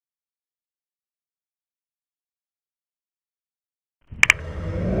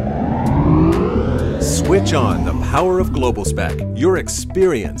Switch on the power of Global Spec, your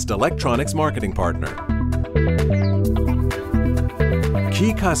experienced electronics marketing partner.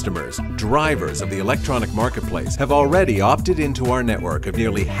 Key customers, drivers of the electronic marketplace, have already opted into our network of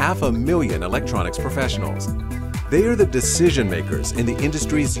nearly 500,000 electronics professionals. They are the decision makers in the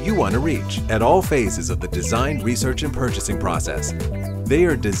industries you want to reach at all phases of the design, research, and purchasing process. They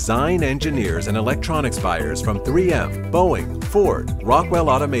are design engineers and electronics buyers from 3M, Boeing, Ford, Rockwell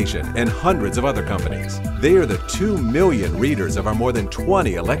Automation, and hundreds of other companies. They are the 2 million readers of our more than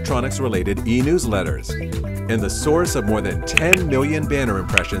 20 electronics-related e-newsletters, and the source of more than 10 million banner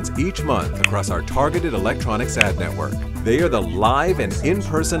impressions each month across our targeted electronics ad network. They are the live and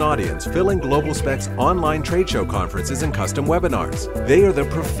in-person audience filling Global Spec's online trade show conferences and custom webinars. They are the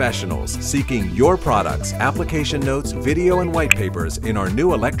professionals seeking your products, application notes, video, and white papers in our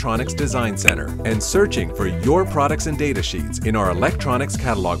new Electronics Design Center, and searching for your products and data sheets in our Electronics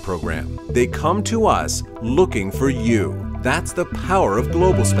Catalog program. They come to us looking for you. That's the power of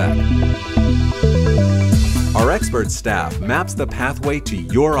Global Spec. Our expert staff maps the pathway to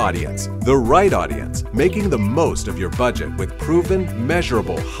your audience, the right audience, making the most of your budget with proven,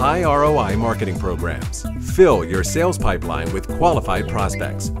 measurable, high ROI marketing programs. Fill your sales pipeline with qualified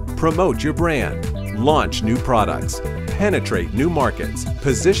prospects. Promote your brand. Launch new products. Penetrate new markets.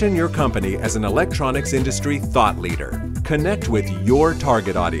 Position your company as an electronics industry thought leader. Connect with your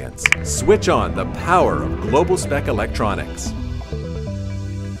target audience. Switch on the power of Global Spec Electronics.